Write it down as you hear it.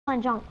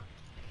Find junk.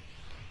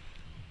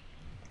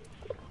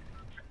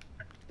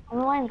 I'm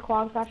gonna land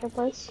quad crasher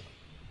place.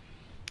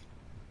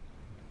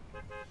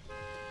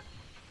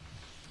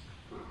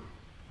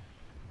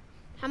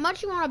 How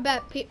much you want to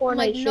bet? Fortnite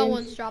Like no shoes.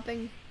 one's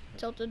dropping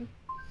tilted.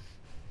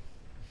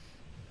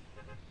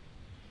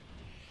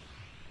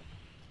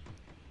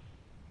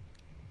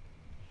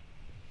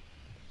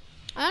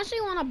 I honestly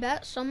want to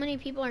bet so many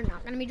people are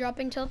not going to be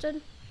dropping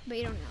tilted, but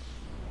you don't know.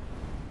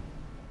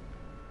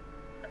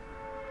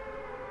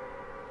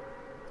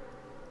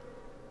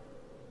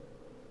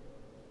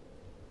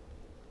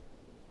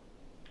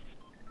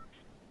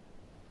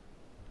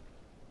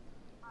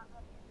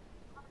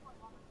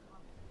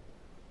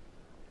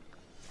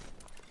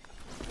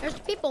 There's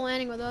people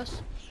landing with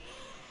us.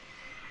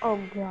 Oh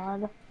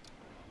god.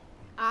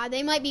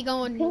 They might be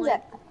going Who's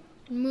like that?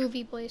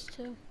 movie place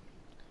too.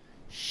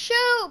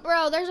 Shoot,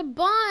 bro, there's a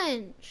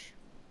bunch.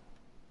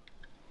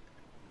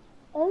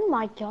 Oh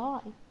my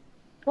god.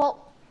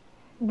 Well,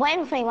 land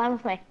with me, land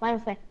with me, land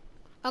with me.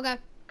 Okay.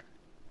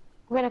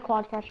 We're gonna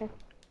quad crasher.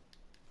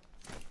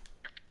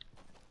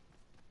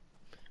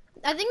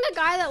 I think the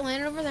guy that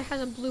landed over there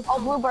has a blue Oh,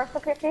 pump. blue burst for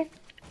 50.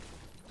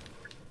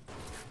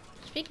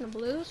 Speaking of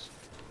blues.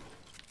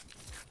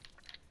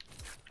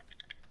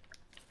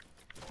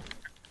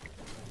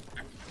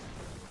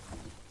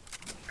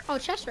 Oh,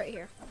 chest right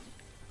here.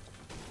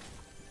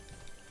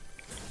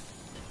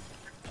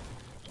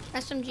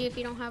 SMG if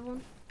you don't have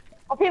one.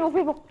 Oh,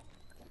 people.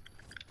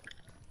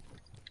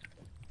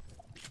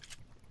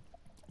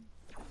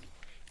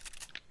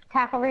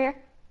 Tack over here.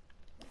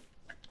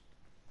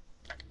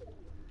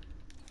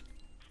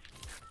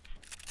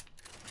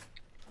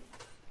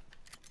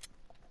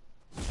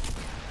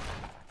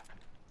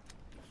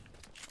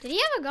 Did he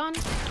have a gun?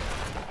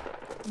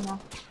 No.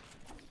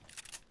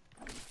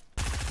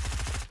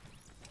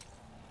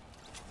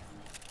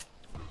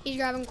 He's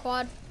grabbing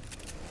quad.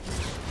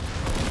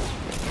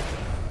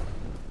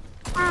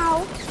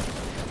 Ow.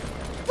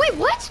 Wait,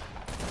 what?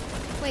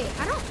 Wait,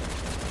 I don't.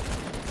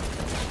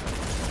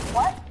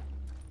 What?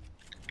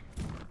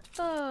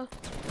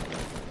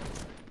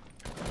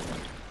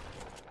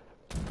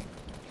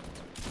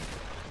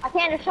 I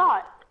can't hit a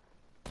shot.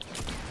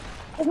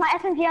 Because my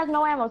SMG has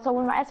no ammo, so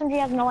when my SMG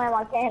has no ammo,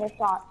 I can't hit a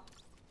shot.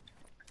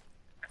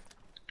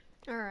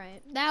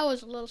 Alright, that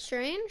was a little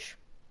strange.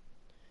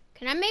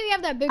 Can I maybe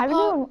have that big I'm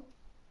pump? doing...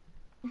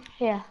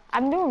 Yeah,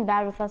 I'm doing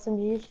bad with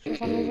SMGs for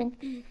some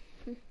reason.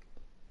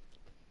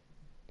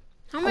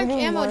 How much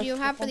doing ammo do worse you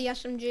have for with the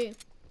SMG?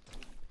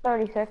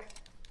 36.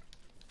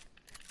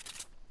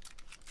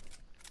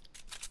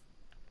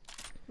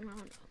 I don't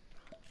know.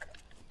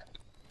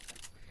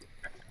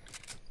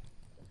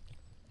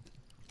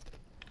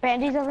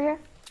 Bandies over here.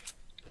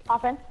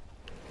 Hop in.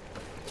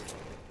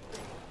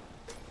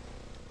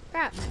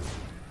 Crap.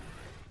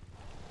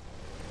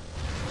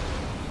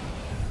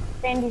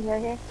 Bandies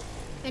right here.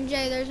 And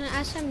Jay, there's an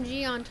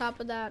SMG on top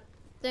of that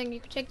thing. You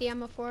can take the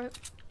ammo for it.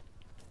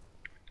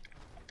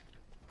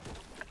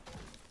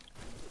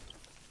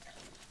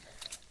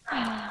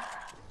 I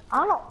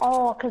don't know.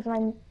 Oh, because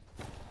my...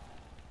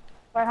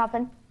 Where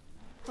happened?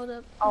 Hold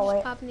up. Oh, I'm just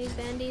wait. popping these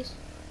bandies.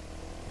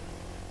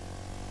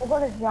 We'll go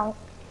to junk.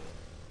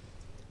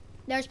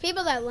 There's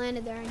people that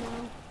landed there, I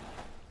know.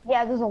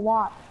 Yeah, there's a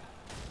lot.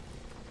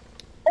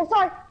 Oh,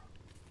 sorry.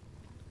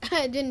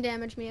 It didn't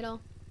damage me at all.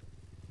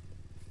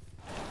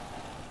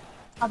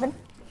 Hop in.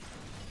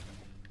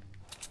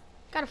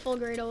 Got a full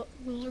gray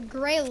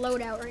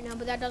loadout right now,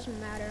 but that doesn't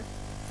matter.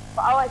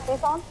 Oh, I see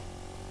on.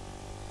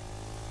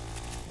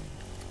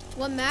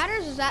 What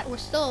matters is that we're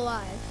still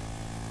alive.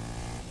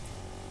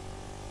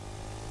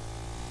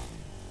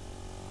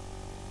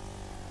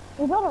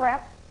 We build a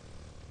ramp.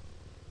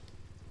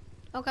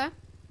 Okay.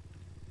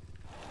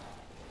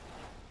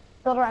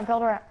 Build a ramp,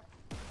 build a ramp.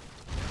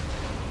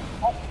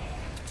 Oh.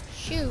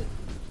 Shoot.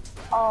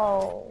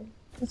 Oh.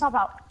 Let's hop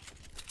out.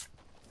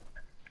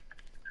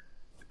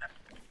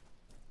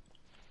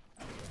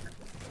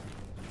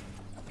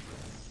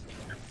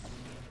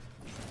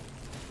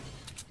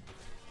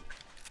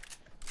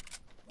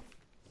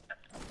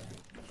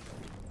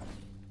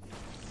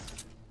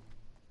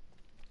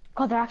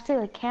 God, they're actually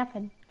like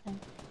camping.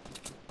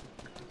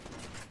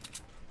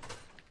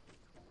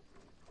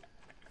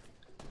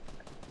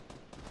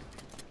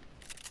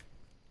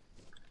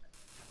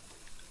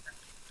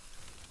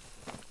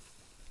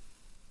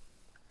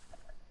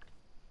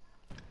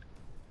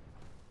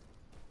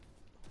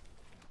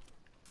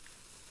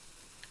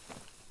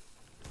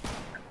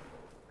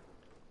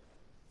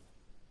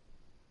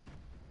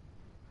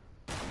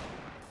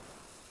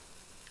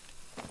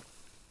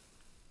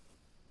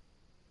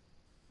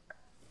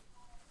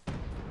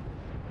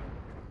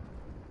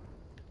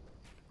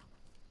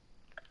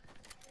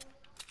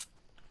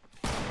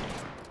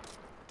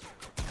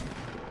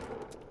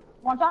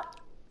 One shot.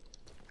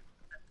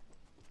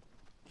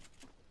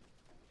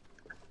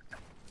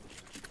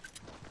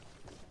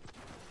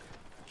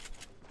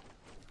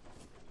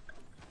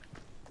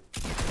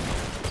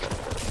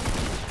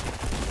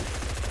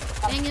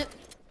 Dang it.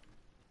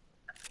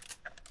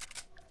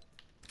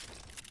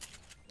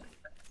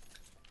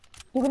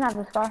 You can have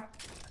this car.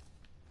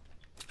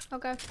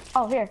 Okay.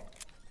 Oh, here.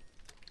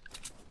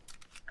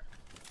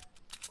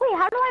 Wait,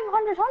 how do I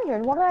have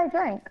 100? What did I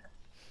drink?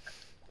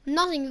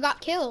 Nothing, you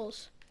got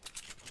kills.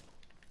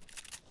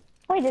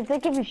 Wait, did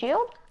it give you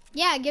shield?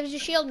 Yeah, it gives you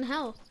shield and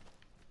health.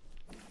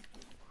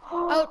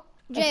 Oh,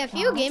 Jay, a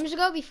few games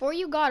ago before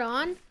you got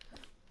on,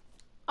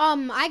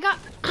 I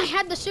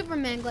had the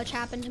Superman glitch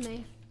happen to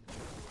me.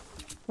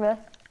 Really?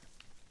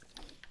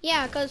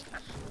 Yeah, because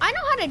I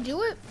know how to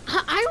do it.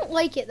 I don't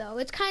like it, though.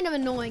 It's kind of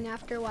annoying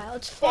after a while.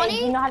 It's Hey, funny.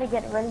 do you know how to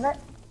get rid of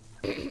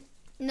it?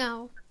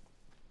 No.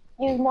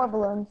 Use more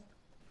balloons.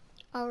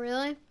 Oh,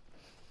 really?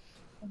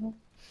 Mm-hmm.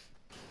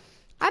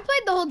 I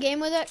played the whole game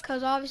with it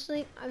because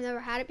obviously I've never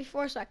had it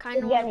before, so I kind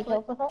Did of you get want any to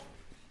play. kills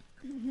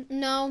with it?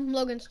 No,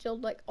 Logan stole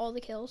like all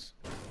the kills.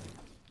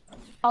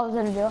 Oh, was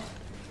it a duo?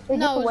 Did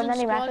No, you it was win in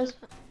any squads.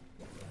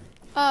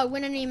 matches?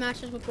 Win any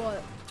matches with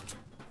what?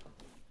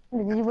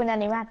 Did you win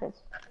any matches?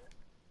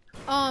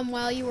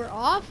 While you were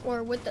off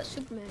or with the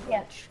Superman glitch?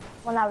 Yeah,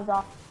 when I was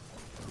off.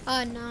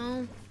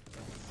 No. Me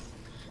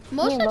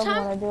Most and of the Logan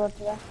time, want to do it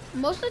today.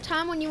 most of the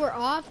time when you were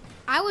off,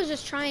 I was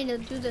just trying to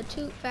do the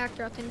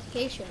two-factor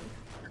authentication.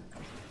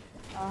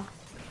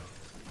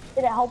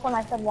 Did it help when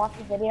I said watch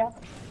the video?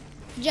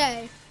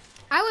 Jay,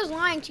 I was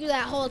lying to you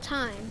that whole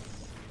time.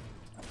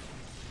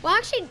 Well,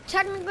 actually,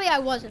 technically I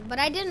wasn't, but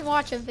I didn't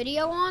watch a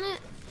video on it.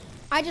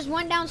 I just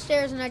went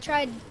downstairs and I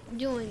tried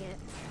doing it.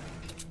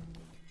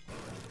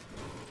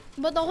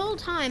 But the whole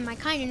time, I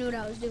kind of knew what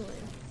I was doing.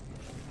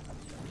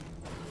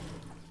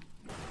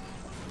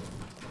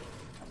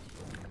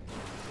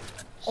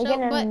 Are you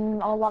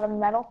getting a lot of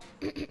metal?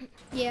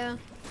 Yeah.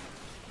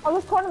 On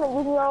this tournament,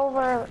 you can go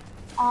over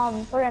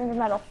 300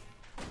 metal.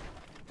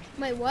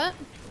 Wait, what?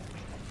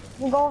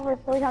 You can go over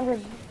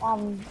 300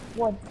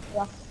 wood.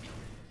 Yeah.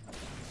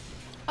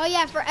 Oh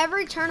yeah, for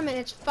every tournament,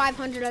 it's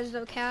 500 as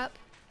the cap.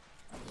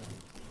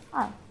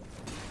 Oh.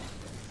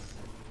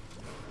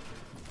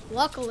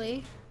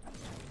 Luckily.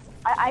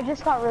 I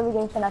just got really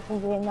good with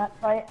SMG in that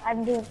fight.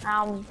 I'm doing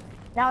now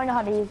I know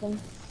how to use them.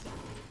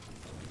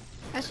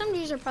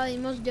 SMGs are probably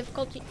the most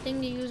difficult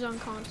thing to use on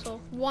console.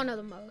 One of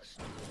the most.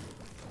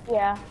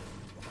 Yeah.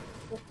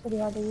 It's pretty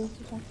hard to use.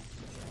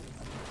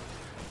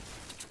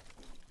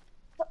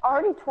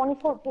 Already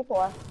 24 people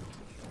left.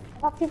 I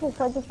thought people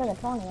played this in a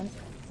tournament.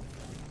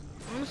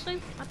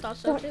 Honestly, I thought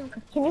so too.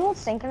 Can you hold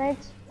sync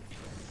grenades?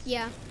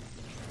 Yeah.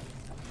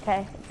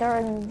 Okay, they're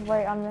in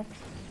right on this.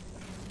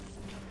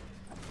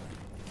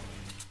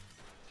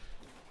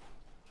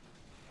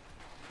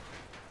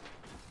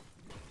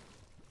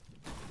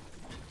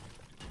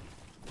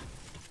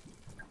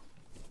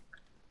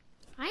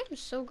 I am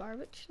so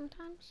garbage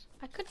sometimes.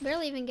 I could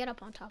barely even get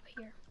up on top of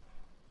here.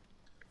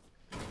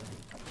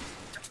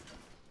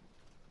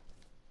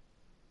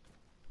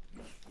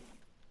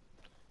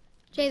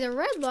 Jay, the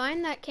red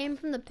line that came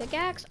from the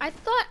pickaxe, I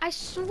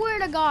swear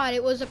to God,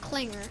 it was a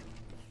clinger.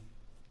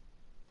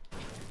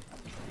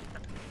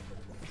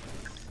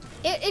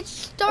 It's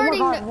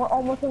starting Oh my God, to... we're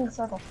almost in the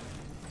circle.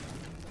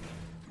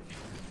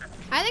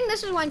 I think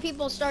this is when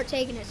people start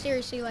taking it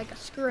seriously, like a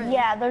scrim.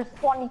 Yeah, there's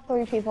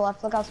 23 people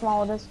left. Look how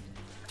small it is.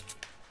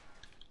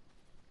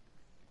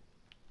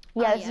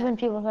 Yeah, this is when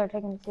people start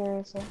taking it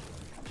seriously.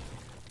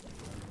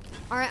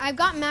 Alright, I've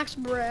got max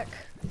brick.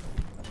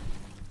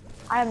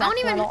 I have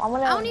max metal.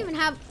 I don't even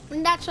have...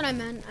 That's what I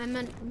meant. I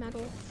meant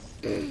metal.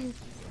 Hey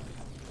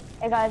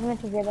guys,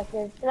 Mitch is up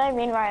here. Today,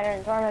 me and Ryan are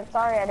in tournament.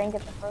 Sorry I didn't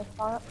get the first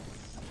part.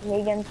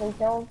 Me getting 3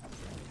 kills.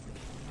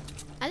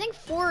 I think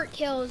 4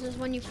 kills is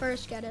when you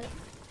first get it.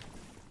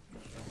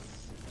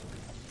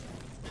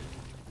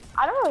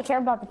 I don't really care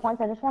about the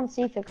points. I just want to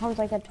see if it comes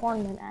like a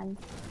tournament end.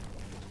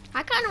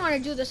 I kind of want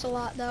to do this a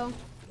lot, though.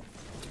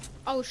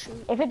 Oh,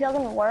 shoot. If it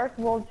doesn't work,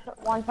 we'll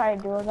try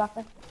to duos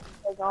after.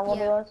 Like normal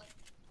duos.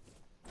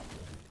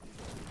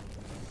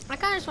 I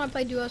kind of just want to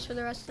play duos for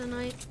the rest of the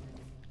night.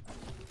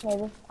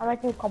 Maybe. I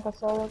might do a couple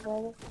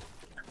solos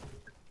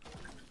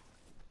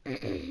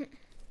maybe.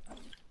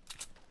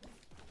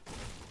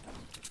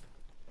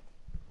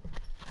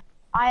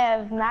 I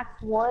have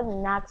max wood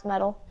and max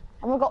metal.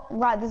 I'm gonna go,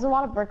 right, there's a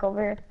lot of brick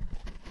over here.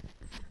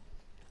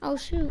 Oh,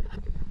 shoot.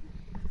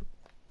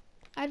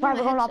 Right, we're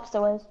going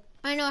opposite ways.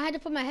 I know, I had to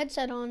put my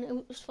headset on.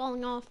 It was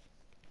falling off.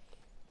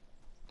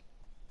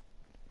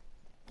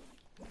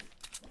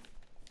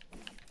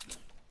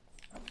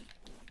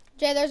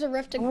 Jay, there's a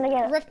rift to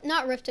go.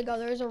 Not rift to go,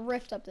 there's a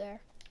rift up there.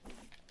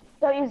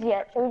 Don't use it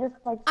yet. Should we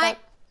just like start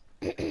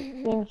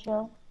being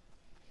chill?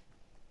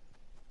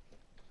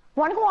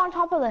 Wanna go on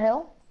top of the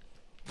hill?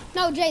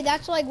 No, Jay,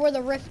 that's like where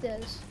the rift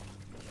is.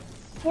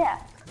 Yeah.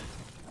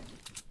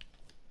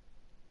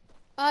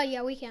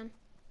 Yeah, we can.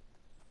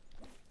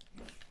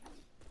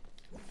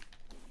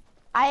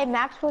 I have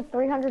max wood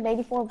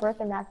 384 brick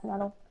and max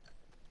metal.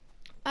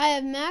 I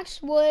have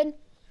max wood,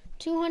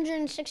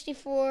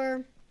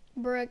 264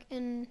 brick,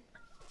 and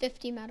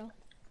 50 metal.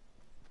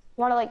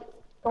 Wanna like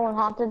go on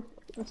haunted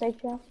and say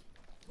chill?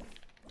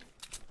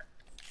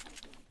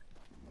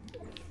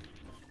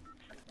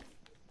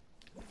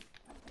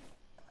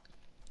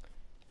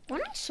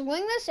 When I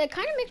swing this, it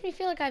kind of makes me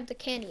feel like I have the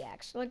candy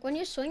axe. Like when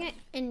you swing it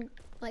and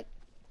like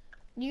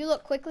you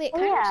look quickly, it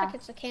kind of looks like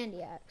it's a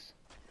candy axe.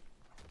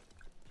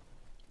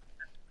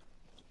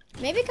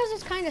 Maybe because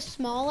it's kind of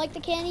small like the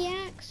candy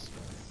axe.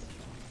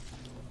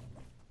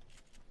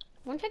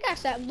 One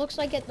pickaxe that looks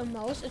like it the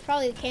most is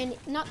probably the candy,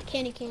 not the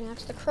candy cane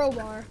axe, the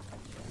crowbar.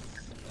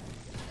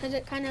 Because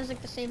it kind of has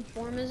like the same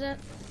form as it.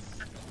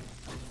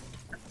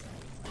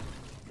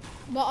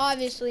 But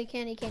obviously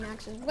candy cane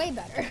axe is way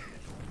better.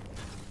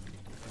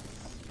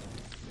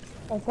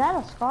 Is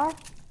that a scar?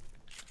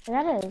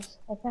 That is,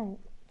 I think.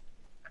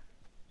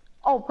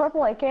 Oh,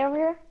 purple AK over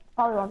here?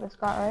 Probably want the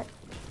scar, right?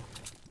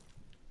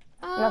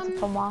 That's a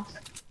full moss.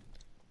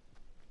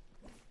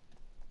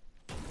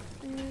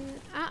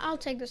 I'll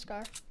take the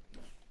scar.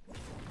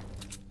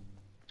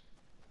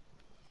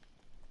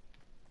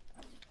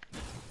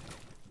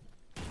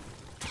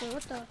 Wait,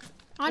 what the?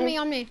 On me,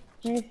 on me.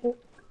 Did you shoot?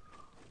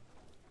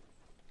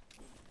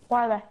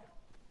 Where are they?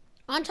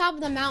 On top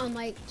of the mountain,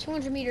 like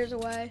 200 meters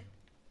away.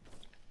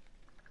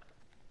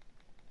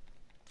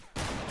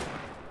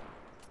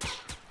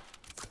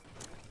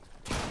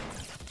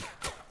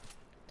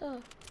 Duh.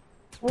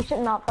 We should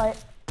not fight.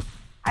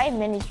 I have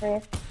minis for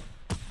you.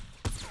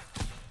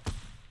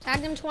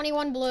 Tagged him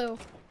 21 blue.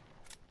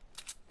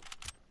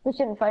 We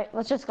shouldn't fight.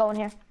 Let's just go in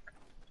here.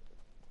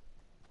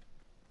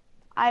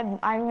 I'm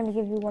gonna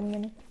give you 1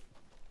 minute.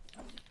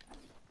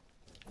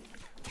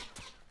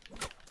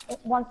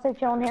 One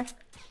stick in here.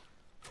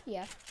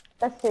 Yeah.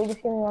 That's two.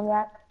 Just give me one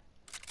back.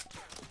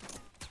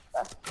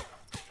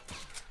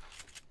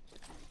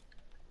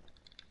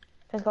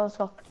 Let's go. Let's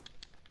go.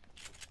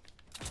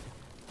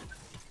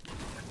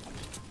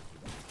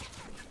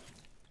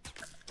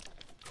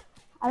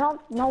 I don't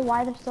know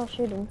why they're still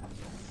shooting.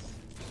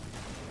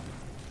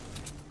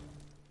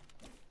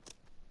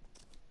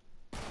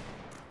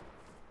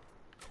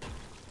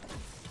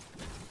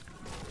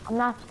 I'm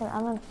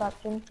gonna stop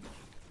shooting.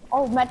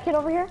 Oh, medkit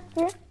over here?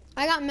 Here?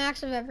 I got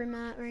max of every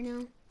mat right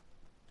now.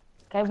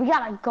 Okay, we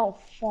gotta go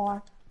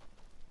far.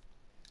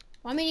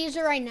 Want me to use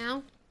it right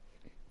now?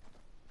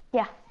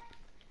 Yeah.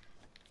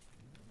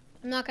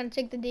 I'm not gonna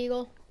take the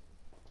deagle.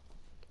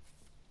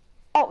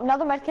 Oh,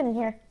 another medkit in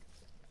here.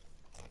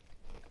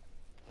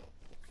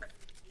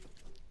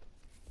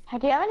 Hey,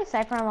 do you have any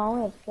sniper ammo? I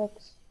only have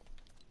 6.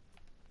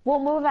 We'll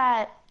move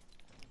at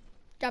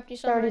Dropped you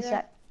some 30 right there.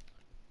 seconds.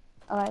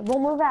 Alright, we'll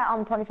move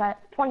at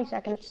 20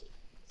 seconds.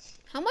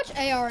 How much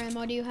AR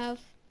ammo do you have?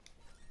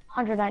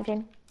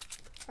 119.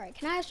 Alright,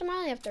 can I have some? I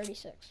only have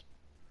 36.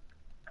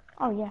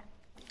 Oh yeah.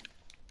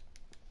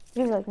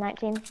 Usually like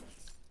 19.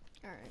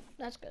 Alright,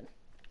 that's good.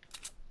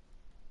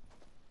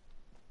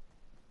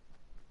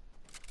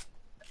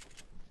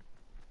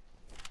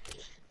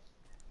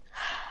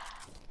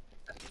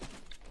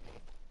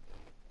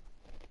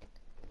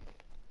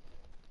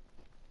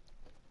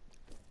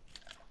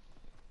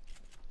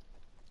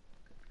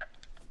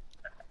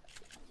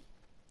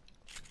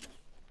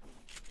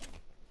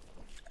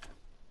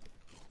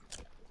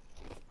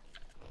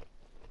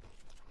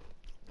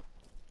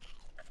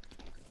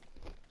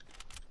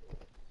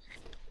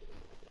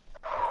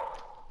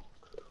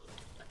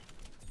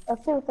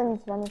 Let's see what's in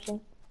this vending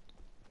machine.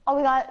 Oh,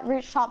 we got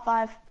reached top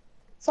 5.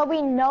 So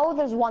we know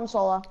there's one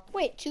solo.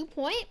 Wait, 2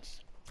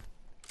 points?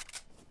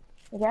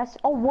 I guess.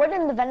 Oh, wood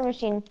in the vending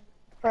machine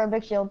for a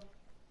big shield.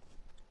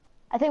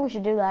 I think we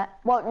should do that.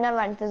 Well, never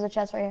mind. There's a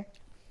chest right here.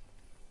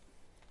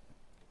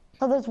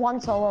 So there's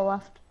one solo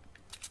left.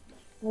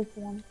 At least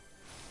one.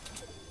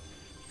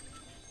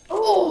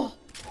 Oh!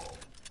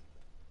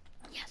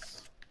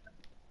 Yes.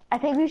 I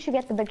think we should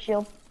get the big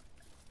shield.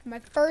 My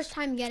first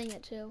time getting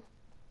it too.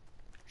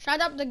 Shut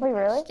up, the Wait,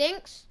 really?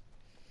 stinks.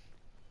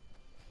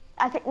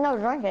 I think, no,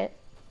 drink it.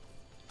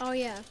 Oh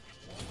yeah.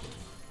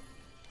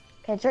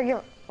 Okay, drink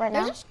it right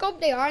now. There's a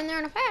scope AR in there,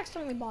 and if I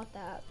accidentally bought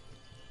that.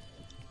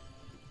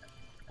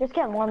 Just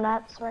get more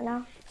mats right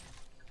now.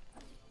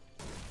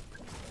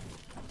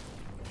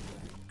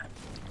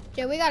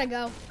 Yeah, we gotta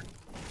go.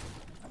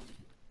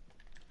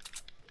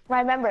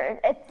 Remember,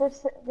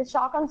 it's the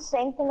shotgun's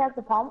same thing as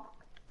the pump.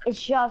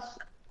 It's just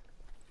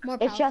More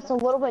powerful. it's just a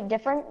little bit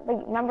different.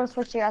 Like, remember,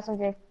 switch to your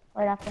SMG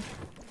right after.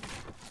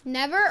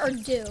 Never or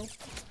do.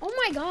 Oh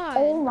my god.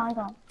 Oh my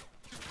god.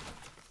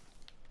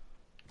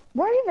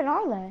 Where even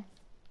are they?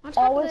 On top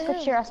Always of the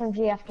switch to hill. your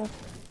SMG after.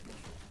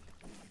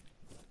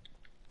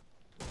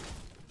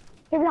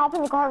 You can hop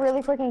in the car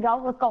really quick and go.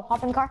 Let's go.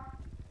 Hop in the car.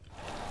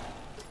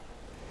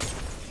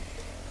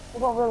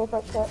 We'll go really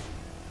quick to it.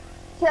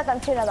 Shoot at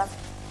them. Shoot at them.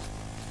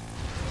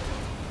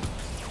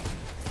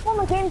 Oh,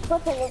 my game's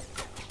flipping.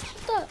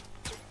 What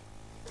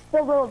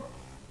Go, go.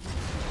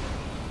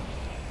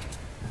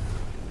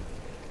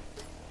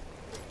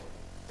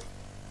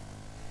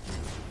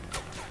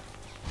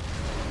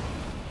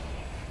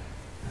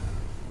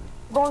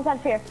 Go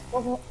inside here.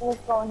 Let's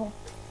go in here.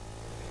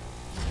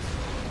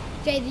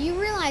 Jay, do you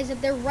realize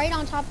that they're right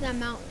on top of that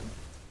mountain?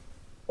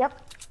 Yep.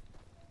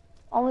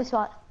 Only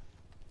spot.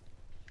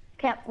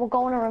 Can't. We'll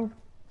go in a room.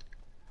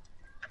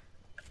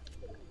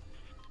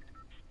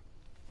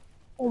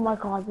 Oh my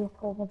god, we have to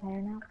go over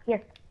there now.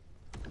 Here.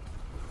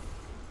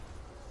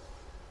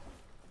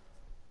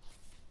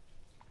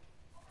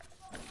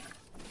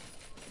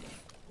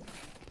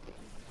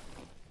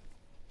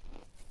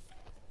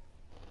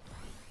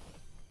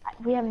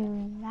 We have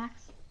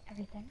max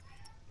everything.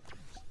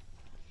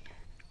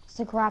 It's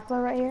a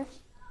grappler right here.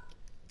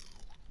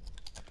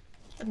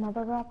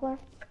 Another grappler.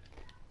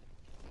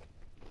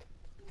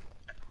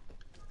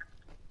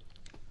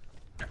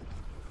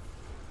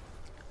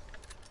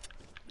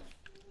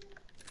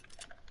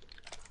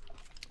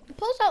 It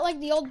pulls out like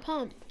the old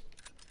pump.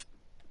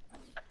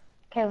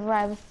 Okay,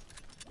 revs.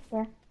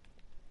 Here.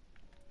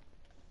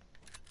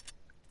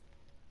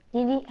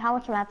 How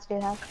much mats do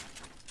you have?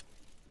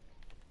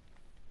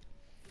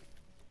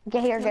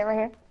 Get here, get right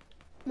here.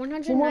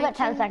 119. You move at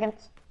 10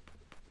 seconds.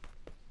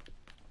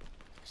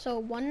 So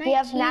 119. Do you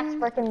have max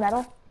brick and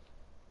metal?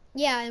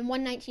 Yeah, and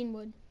 119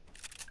 wood.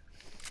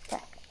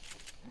 Okay.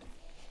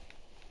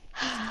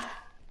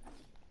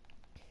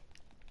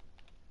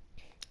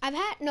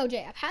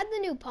 Jay, I've had the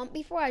new pump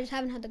before, I just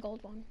haven't had the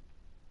gold one.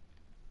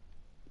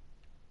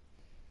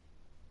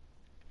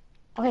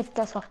 Okay,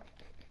 let's go.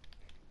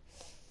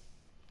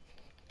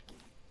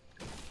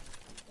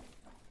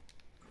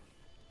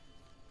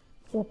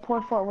 The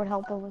poor fort would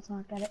help, but let's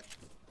not get it.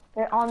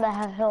 They're on the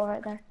hill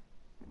right there.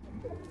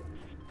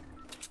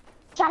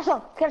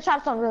 Shotstone! Get a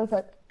shotstone really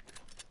quick.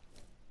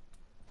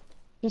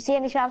 You see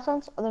any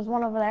shotstones? Oh, there's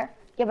one over there.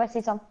 Yep, I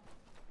see some.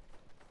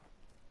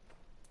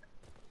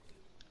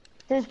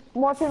 There's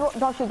more people.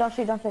 Don't shoot, don't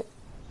shoot, don't shoot.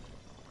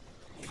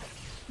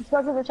 Let's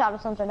go to the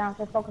shotstones right now.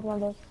 Just focus on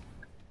those.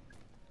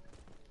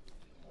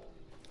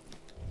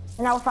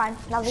 And now we're fine.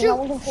 Now there's no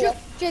one can see us.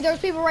 Jay, there's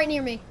people right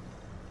near me.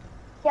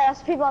 Yeah, that's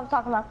the people I'm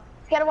talking about.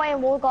 Let's get away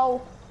and we'll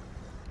go.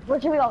 Where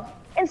should we go?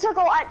 In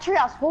circle at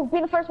treehouse. We'll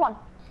be the first one.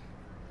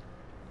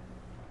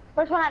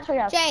 First one at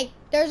treehouse. Jay,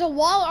 there's a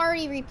wall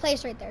already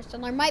replaced right there, so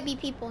there might be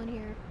people in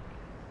here.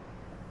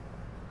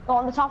 Go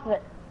on the top of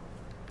it.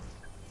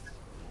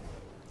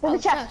 There's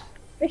a chest.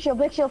 Big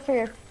shield for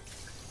you.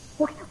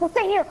 We'll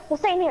stay here. We'll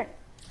stay in here.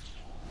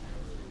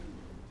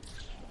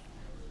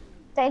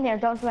 Stay in here.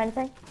 Don't do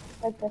anything.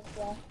 Like this,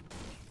 yeah.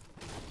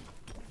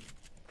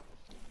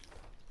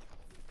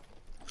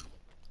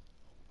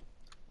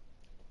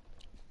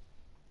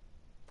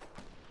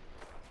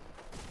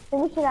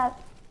 Then we should have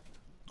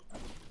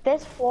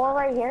this floor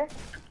right here,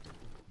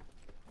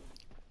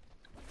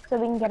 so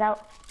we can get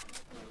out.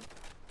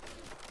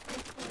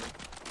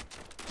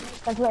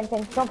 Don't do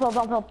anything. Don't build,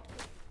 don't build.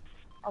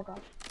 Oh god.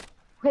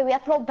 Okay, we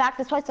have to go back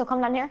this way, so come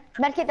down here.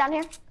 Medkit down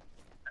here.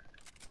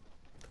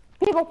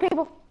 People.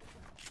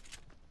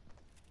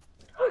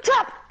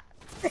 Trap!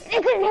 It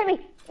didn't hit me.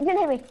 It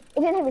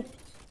didn't hit me.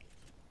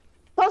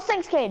 Those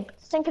things, Cade.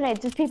 Stink grenades.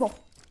 There's people.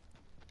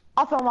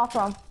 I'll throw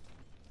them.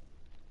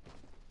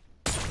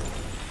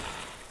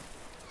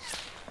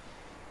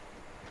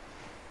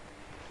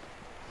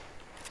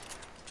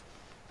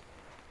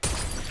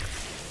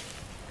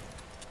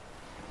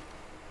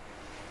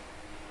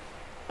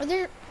 Are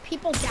there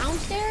people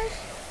downstairs?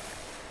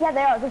 Yeah,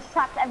 they are. There's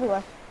traps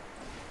everywhere.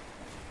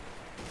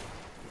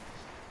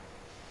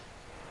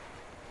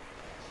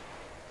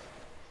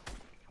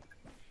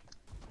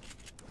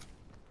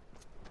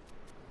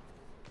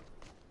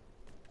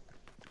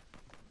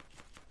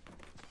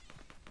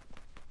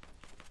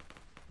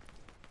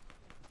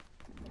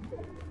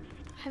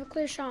 I have a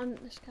clear shot on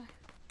this guy.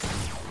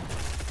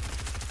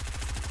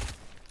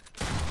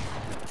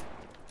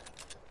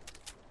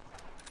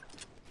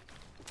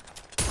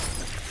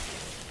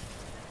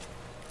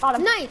 Got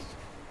him. Nice.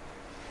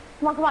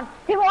 Come on.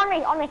 People on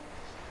me.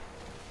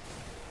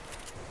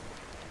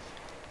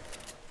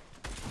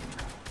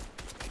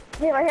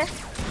 Here, right here.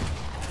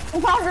 I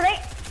saw a grenade.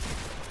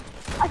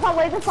 I saw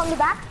lasers from the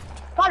back.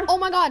 Got him. Oh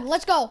my god,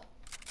 let's go.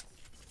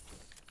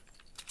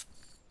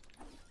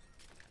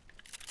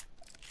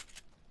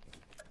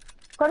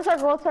 Go to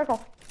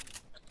circle.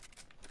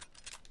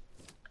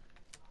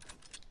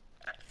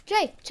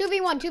 Jay,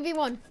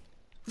 2v1.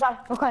 Got it.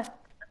 Okay.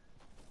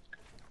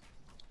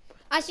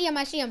 I see him.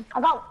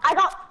 I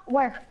got,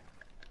 where?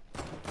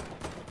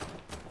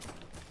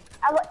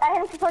 I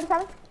hit him for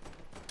 47.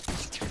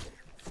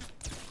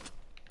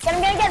 Get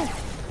him.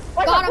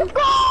 Got him. Let's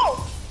go!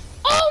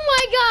 Oh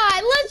my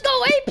god, let's go,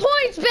 8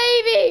 points,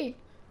 baby!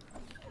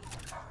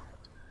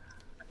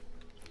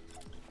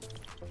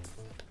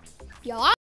 Yo,